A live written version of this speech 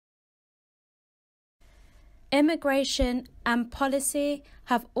Immigration and policy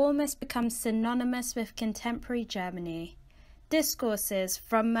have almost become synonymous with contemporary Germany. Discourses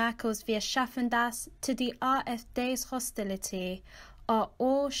from Merkel's Wir schaffen das to the AfD's hostility are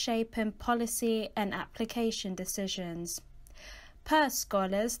all shaping policy and application decisions. Per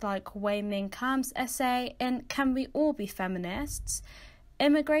scholars like Wei Ming Kam's essay in Can We All Be Feminists?,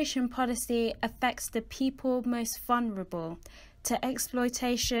 immigration policy affects the people most vulnerable to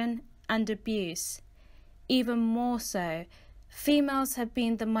exploitation and abuse. Even more so, females have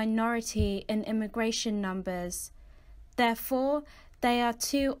been the minority in immigration numbers. Therefore, they are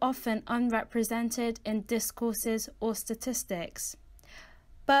too often unrepresented in discourses or statistics.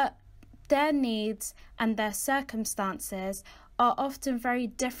 But their needs and their circumstances are often very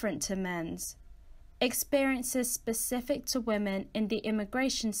different to men's. Experiences specific to women in the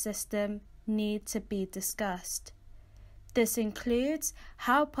immigration system need to be discussed. This includes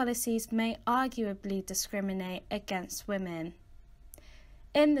how policies may arguably discriminate against women.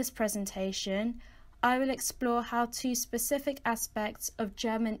 In this presentation, I will explore how two specific aspects of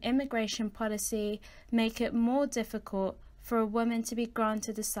German immigration policy make it more difficult for a woman to be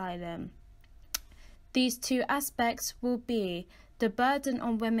granted asylum. These two aspects will be the burden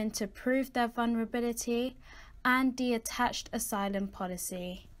on women to prove their vulnerability and the attached asylum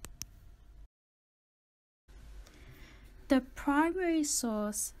policy. The primary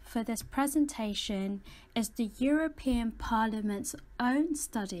source for this presentation is the European Parliament's own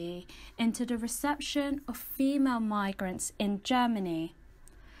study into the reception of female migrants in Germany.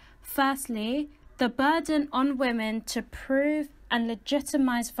 Firstly, the burden on women to prove and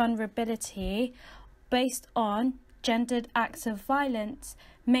legitimize vulnerability based on gendered acts of violence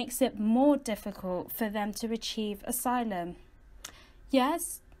makes it more difficult for them to achieve asylum.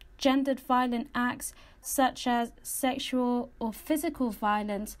 Yes, gendered violent acts such as sexual or physical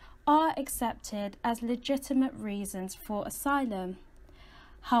violence are accepted as legitimate reasons for asylum.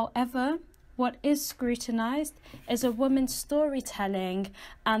 However, what is scrutinized is a woman's storytelling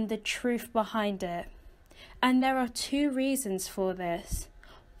and the truth behind it. And there are two reasons for this.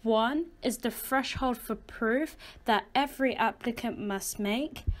 One is the threshold for proof that every applicant must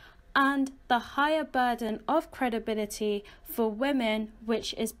make, and the higher burden of credibility for women,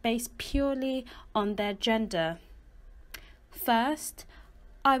 which is based purely on their gender. First,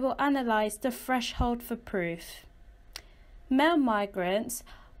 I will analyse the threshold for proof. Male migrants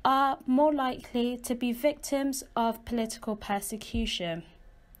are more likely to be victims of political persecution.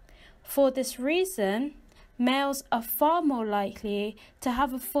 For this reason, males are far more likely to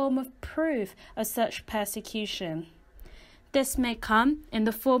have a form of proof of such persecution. This may come in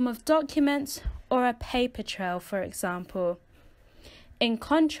the form of documents or a paper trail, for example. In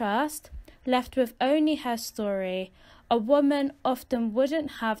contrast, left with only her story, a woman often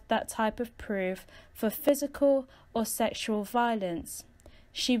wouldn't have that type of proof for physical or sexual violence.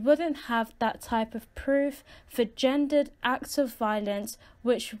 She wouldn't have that type of proof for gendered acts of violence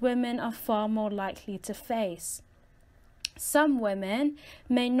which women are far more likely to face. Some women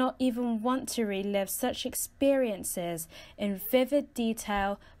may not even want to relive such experiences in vivid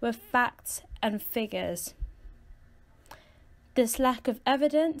detail with facts and figures. This lack of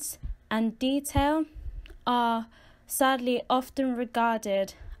evidence and detail are sadly often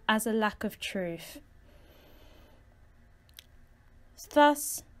regarded as a lack of truth.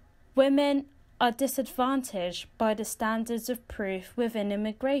 Thus, women are disadvantaged by the standards of proof within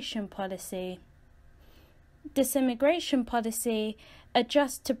immigration policy. This immigration policy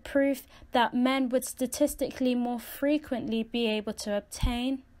adjusts to proof that men would statistically more frequently be able to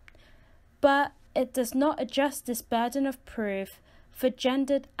obtain, but it does not adjust this burden of proof for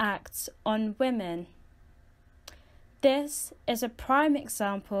gendered acts on women. This is a prime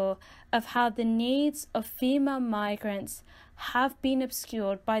example of how the needs of female migrants have been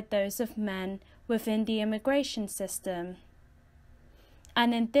obscured by those of men within the immigration system.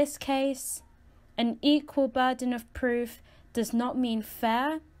 And in this case, an equal burden of proof does not mean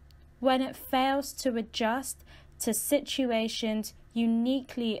fair when it fails to adjust to situations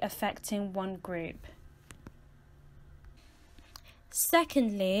uniquely affecting one group.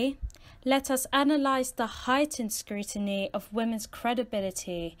 Secondly, let us analyse the heightened scrutiny of women's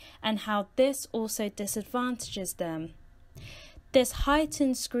credibility and how this also disadvantages them. This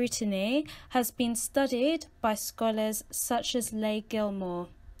heightened scrutiny has been studied by scholars such as Leigh Gilmore.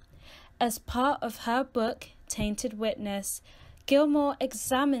 As part of her book, Tainted Witness, Gilmore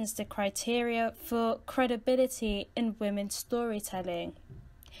examines the criteria for credibility in women's storytelling.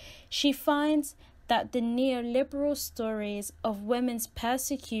 She finds that the neoliberal stories of women's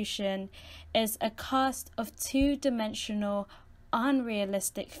persecution is a cast of two-dimensional,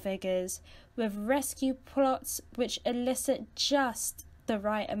 unrealistic figures with rescue plots which elicit just the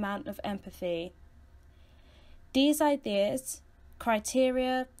right amount of empathy. These ideas,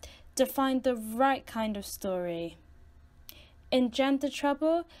 criteria, define the right kind of story. In Gender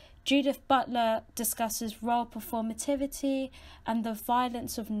Trouble, Judith Butler discusses role performativity and the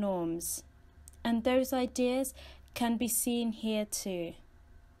violence of norms, and those ideas can be seen here too.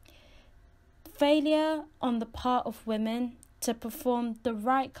 Failure on the part of women to perform the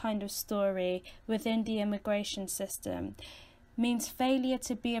right kind of story within the immigration system means failure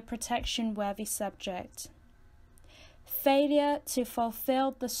to be a protection-worthy subject. Failure to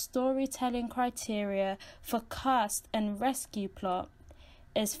fulfill the storytelling criteria for cast and rescue plot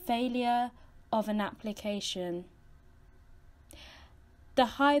is failure of an application. The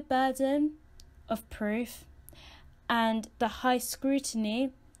high burden of proof and the high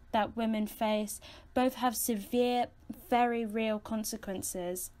scrutiny that women face both have severe, very real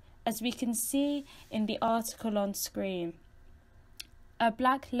consequences, as we can see in the article on screen. A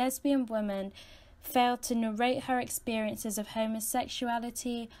black lesbian woman failed to narrate her experiences of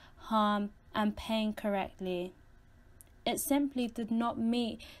homosexuality, harm, and pain correctly. It simply did not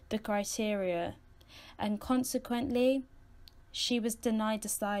meet the criteria, and consequently, she was denied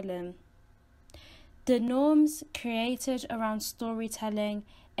asylum. The norms created around storytelling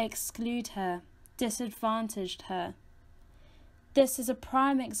exclude her, disadvantaged her. This is a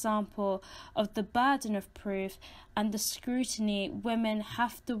prime example of the burden of proof and the scrutiny women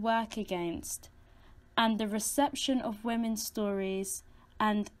have to work against, and the reception of women's stories,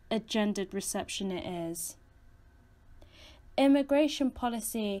 and a gendered reception it is. Immigration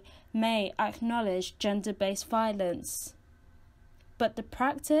policy may acknowledge gender-based violence, but the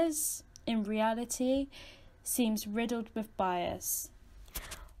practice, in reality, seems riddled with bias.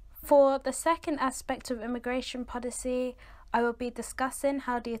 For the second aspect of immigration policy, I will be discussing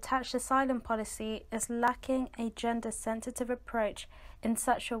how the attached asylum policy is lacking a gender-sensitive approach in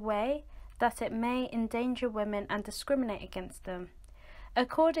such a way that it may endanger women and discriminate against them.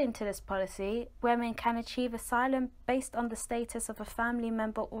 According to this policy, women can achieve asylum based on the status of a family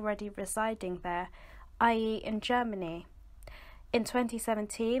member already residing there, i.e. in Germany. In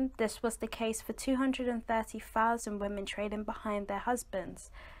 2017, this was the case for 230,000 women trailing behind their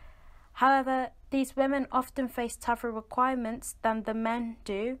husbands. However, these women often face tougher requirements than the men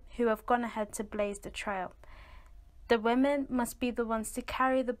do who have gone ahead to blaze the trail. The women must be the ones to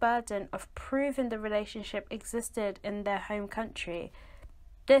carry the burden of proving the relationship existed in their home country.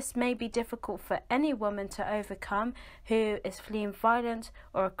 This may be difficult for any woman to overcome who is fleeing violence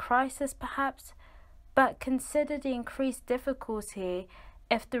or a crisis perhaps, but consider the increased difficulty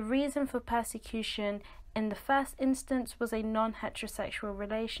if the reason for persecution in the first instance was a non-heterosexual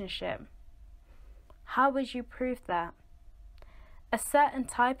relationship. How would you prove that? A certain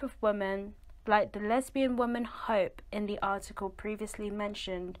type of woman, like the lesbian woman Hope in the article previously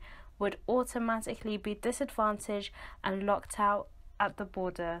mentioned, would automatically be disadvantaged and locked out at the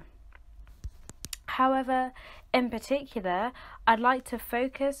border. However, in particular, I'd like to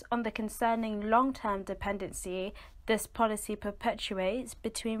focus on the concerning long-term dependency this policy perpetuates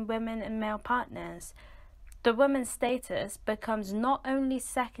between women and male partners. The woman's status becomes not only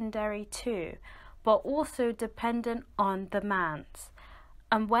secondary to, but also dependent on the man's.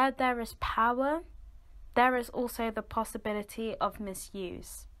 And where there is power, there is also the possibility of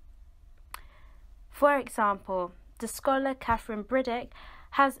misuse. For example, the scholar Catherine Briddick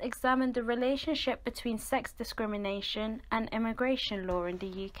has examined the relationship between sex discrimination and immigration law in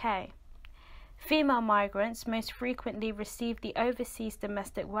the UK. Female migrants most frequently receive the overseas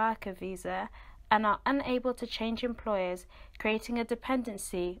domestic worker visa and are unable to change employers, creating a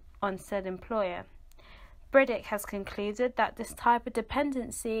dependency on said employer. Briddick has concluded that this type of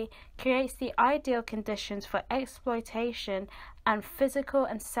dependency creates the ideal conditions for exploitation and physical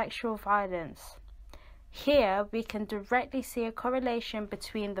and sexual violence. Here, we can directly see a correlation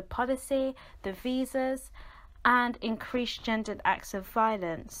between the policy, the visas, and increased gendered acts of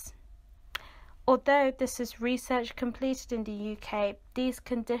violence. Although this is research completed in the UK, these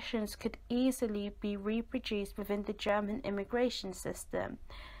conditions could easily be reproduced within the German immigration system.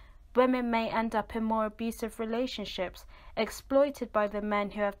 Women may end up in more abusive relationships, exploited by the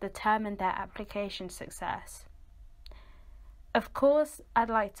men who have determined their application success. Of course, I'd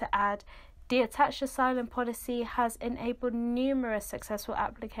like to add, the attached asylum policy has enabled numerous successful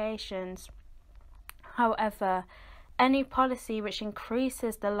applications. However, any policy which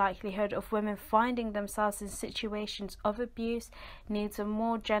increases the likelihood of women finding themselves in situations of abuse needs a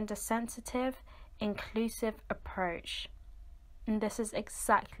more gender-sensitive, inclusive approach. And this is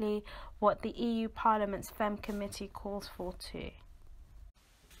exactly what the EU Parliament's FEM Committee calls for too.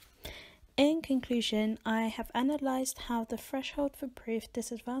 conclusion, I have analysed how the threshold for proof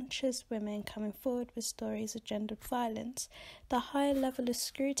disadvantages women coming forward with stories of gendered violence. The higher level of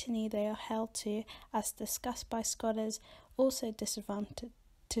scrutiny they are held to, as discussed by scholars, also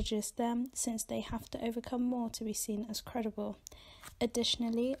disadvantages them, since they have to overcome more to be seen as credible.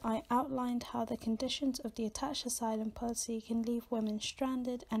 Additionally, I outlined how the conditions of the attached asylum policy can leave women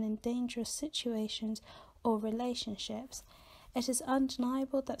stranded and in dangerous situations or relationships. It is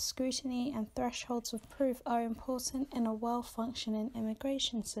undeniable that scrutiny and thresholds of proof are important in a well-functioning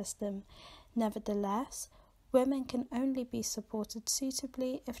immigration system. Nevertheless, women can only be supported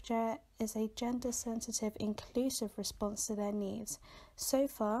suitably if there is a gender-sensitive, inclusive response to their needs. So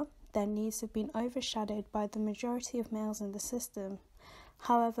far, their needs have been overshadowed by the majority of males in the system.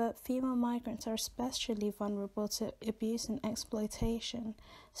 However, female migrants are especially vulnerable to abuse and exploitation,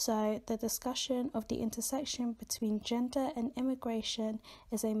 so the discussion of the intersection between gender and immigration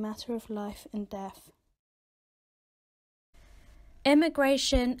is a matter of life and death.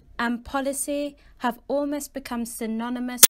 Immigration and policy have almost become synonymous